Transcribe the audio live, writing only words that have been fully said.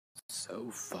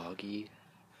So foggy.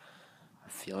 I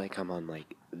feel like I'm on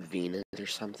like Venus or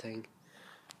something.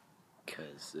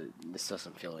 Because this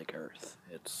doesn't feel like Earth.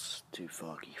 It's too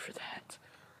foggy for that.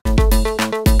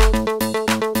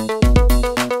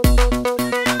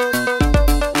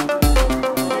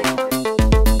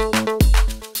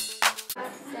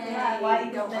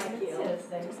 Why don't like you?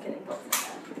 Just kidding.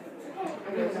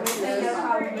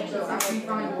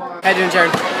 How you doing,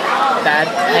 Jared? Bad.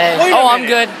 Hey. Oh, I'm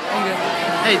good.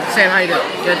 Hey, Sam, how you doing?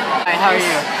 Good. Hi, how are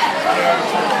you?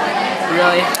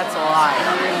 Really? That's a lie.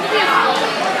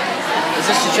 Is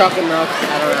this the chocolate milk?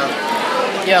 I don't know.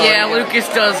 Yeah, Lucas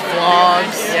does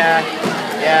vlogs. Yeah.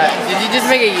 Did you just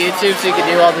make a YouTube so you could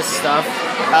do all this stuff?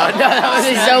 Oh, no, that would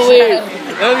be so weird.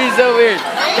 That would be so weird.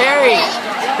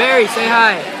 Barry, say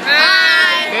hi.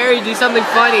 Hi. Barry, do something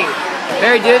funny.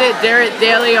 Barry, do it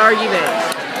daily argument.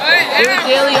 Do a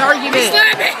daily argument. You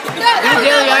slap me! Do a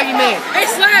daily argument. Hey,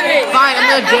 slap me! Fine, I'm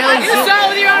gonna daily. You saw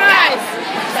it with your own eyes.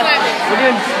 Slap me. We're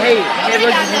doing. Hey,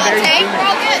 look, this is very zoom.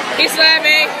 He slapped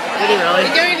me. Did he really?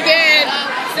 He's doing it again.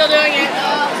 Still doing it.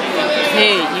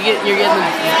 Hey, you're getting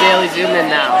the daily zoom in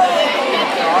now.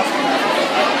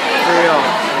 For real.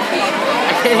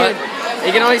 I can't even.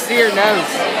 You can only see your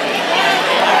nose.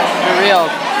 For real.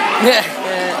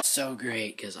 So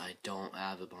great because I don't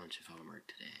have a bunch of homework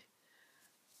today.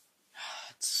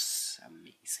 It's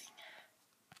amazing.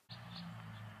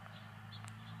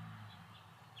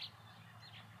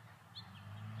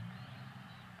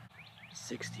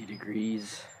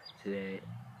 $60 today.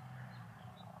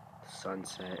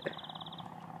 Sunset.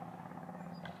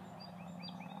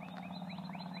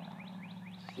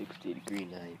 60-degree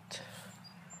night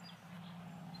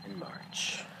in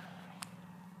March.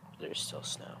 There's still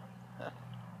snow. Huh.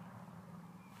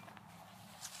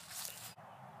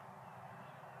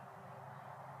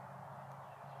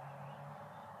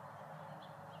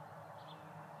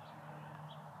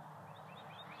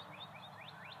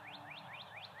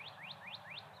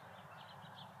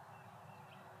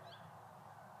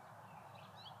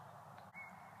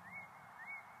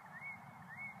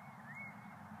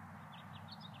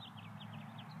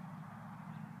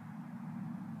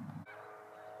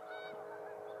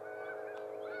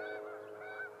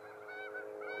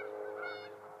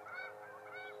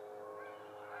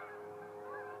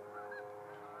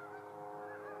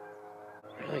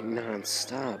 Like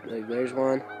non-stop. Like there's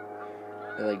one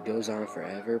that like goes on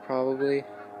forever probably.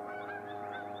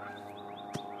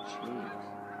 Jeez.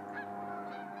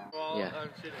 Well, Yeah. I'm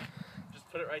kidding. Just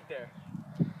put it right there.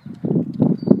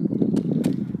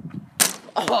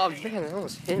 Oh man, that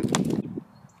almost hit me.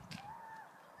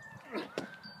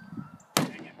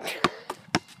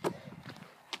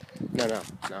 No,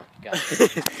 got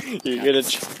it. You're gonna.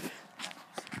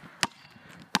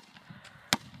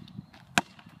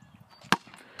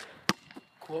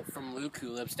 Quote from Luke who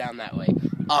lives down that way.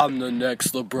 I'm the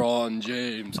next LeBron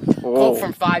James. Whoa. Quote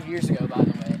from 5 years ago, by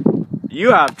the way.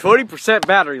 You have 20%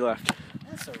 battery left.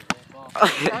 That's a rip-off. I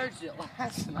charged it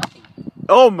last night.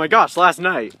 Oh my gosh, last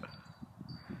night.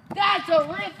 That's a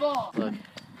rip-off! Look,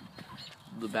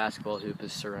 the basketball hoop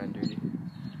is surrendered.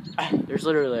 There's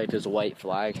literally like this white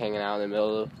flag hanging out in the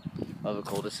middle of a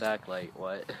cul-de-sac. Like,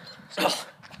 what?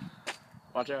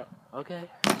 Watch out. Okay.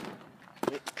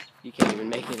 You can't even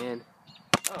make it in.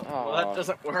 Oh, well, that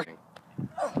doesn't work.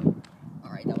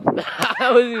 Alright,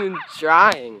 I wasn't even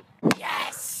trying.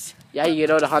 Yes! Yeah, you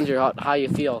get out 100. How you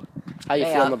feel? How you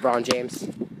feeling, LeBron James?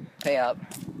 Pay up.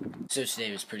 So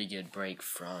today was a pretty good break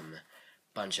from a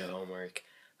bunch of homework.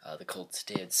 The Colts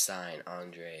did sign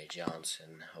Andre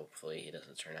Johnson. Hopefully he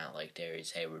doesn't turn out like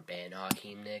Darius Hayward banned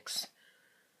Hakeem Nicks.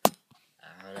 I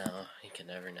don't know. You can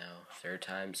never know. Third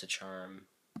time's a charm,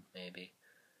 maybe.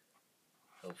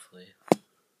 Hopefully.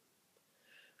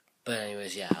 But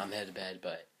anyways, yeah, I'm headed to bed,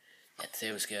 but yeah,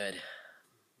 today was good.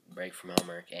 Break from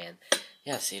homework, and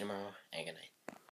yeah, see you tomorrow, and good night.